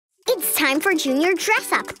It's time for Junior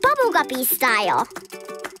dress-up, Bubble Guppy style.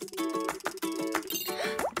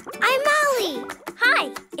 I'm Molly. Hi,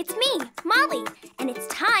 it's me, Molly, and it's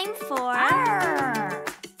time for...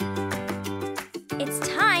 It's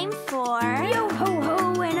time for...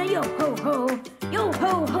 Yo-ho-ho and a yo-ho-ho.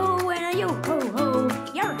 Yo-ho-ho and a yo-ho-ho.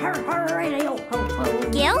 Yar-har-har and a yo-ho-ho.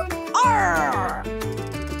 Gil? Arr!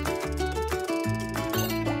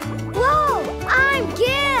 Whoa, I'm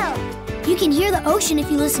Gil. You can hear the ocean if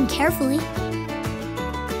you listen carefully.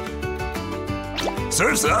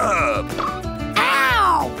 Surf's up!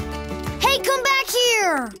 Ow! Hey, come back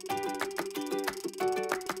here!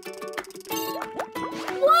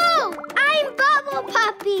 Whoa, I'm Bubble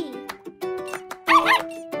Puppy.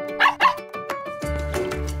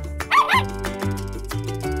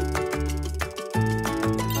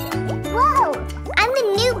 Whoa, I'm the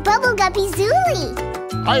new Bubble Guppy Zooli.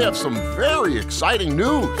 I have some very exciting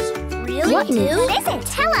news. Really? What news? What is it?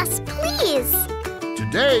 Tell us, please.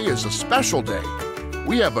 Today is a special day.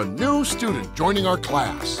 We have a new student joining our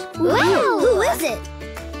class. Wow. Who is it?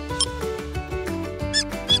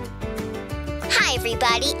 Hi,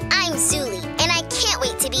 everybody. I'm Zooli, and I can't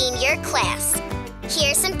wait to be in your class.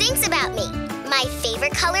 Here's some things about me. My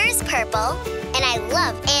favorite color is purple, and I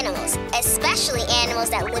love animals, especially animals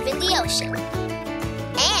that live in the ocean.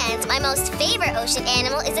 And my most favorite ocean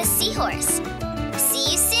animal is a seahorse.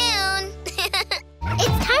 See you soon!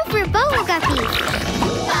 It's time for Bubble Guppies.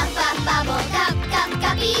 Bubble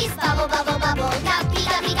guppies, bubble guppy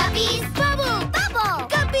guppies. Bubble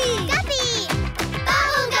Guppy! Guppy.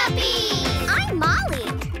 Bubble guppies! I'm Molly.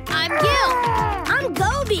 I'm Gil. I'm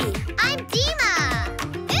Gobi. I'm Dima.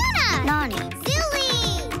 Una. Nani. Zooli.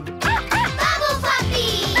 Bubble puppy!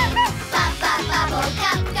 Bubble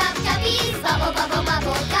guppies, bubble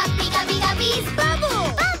guppy guppies. Bubble.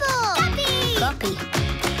 Guppy! Guppy.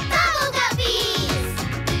 Bubble guppies!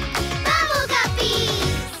 Bubble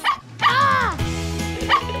guppies!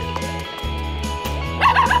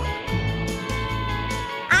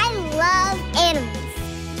 I love animals.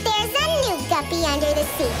 There's a new guppy under the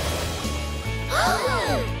sea.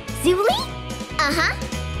 Zooli? Uh-huh.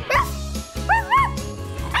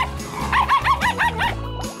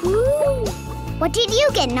 What did you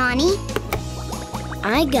get, Nani?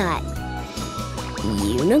 I got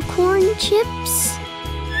unicorn chips.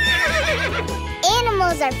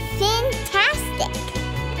 Animals are fantastic.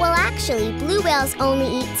 Well, actually, blue whales only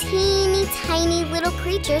eat teeny tiny little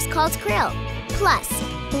creatures called krill. Plus,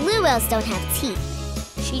 blue whales don't have teeth.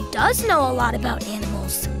 She does know a lot about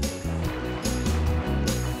animals.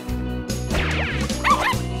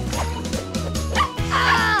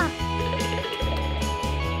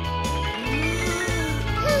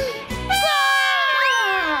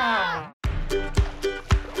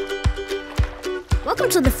 Welcome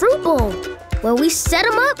to the Fruit Bowl, where we set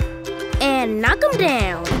them up and knock them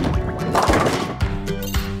down.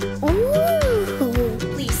 Ooh.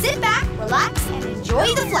 Please sit back, relax, and enjoy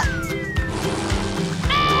the flight.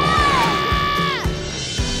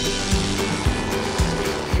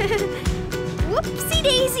 Whoopsie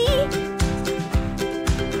daisy.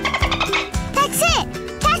 That's it.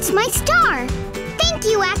 That's my star. Thank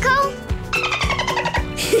you, Echo.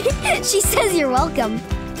 She says you're welcome.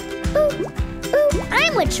 Ooh,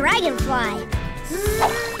 I'm a dragonfly.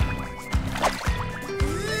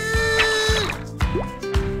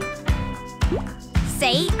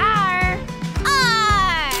 Say R.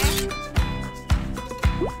 R.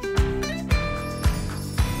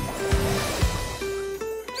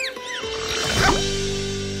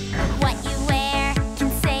 What you wear can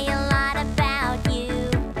say a lot about you.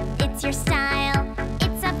 It's your style,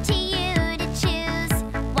 it's up to you to choose.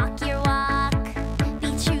 Walk your walk, be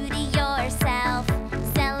true to yourself.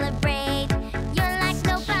 Celebrate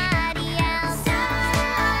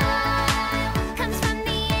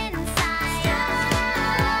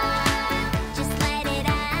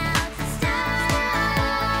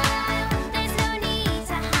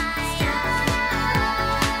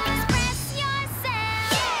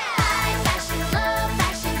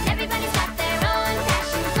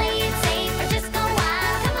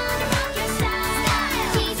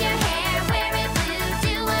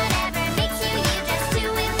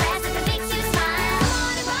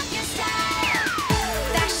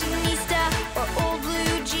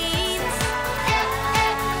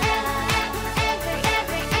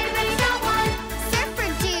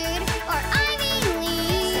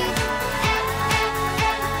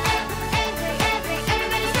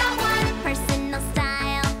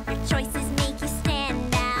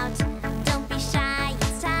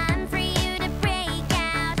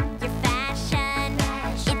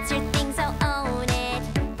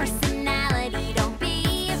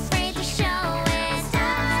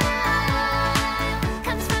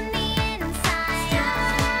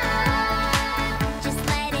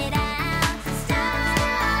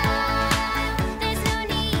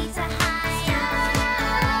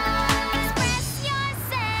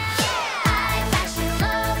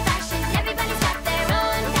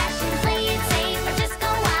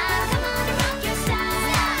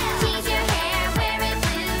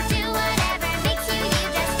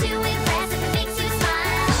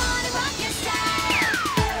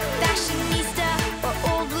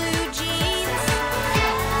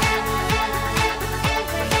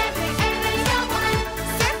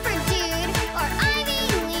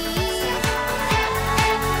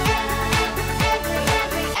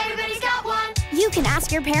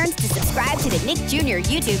Ask your parents to subscribe to the Nick Jr.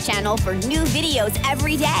 YouTube channel for new videos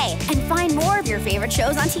every day. And find more of your favorite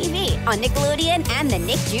shows on TV on Nickelodeon and the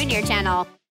Nick Jr. channel.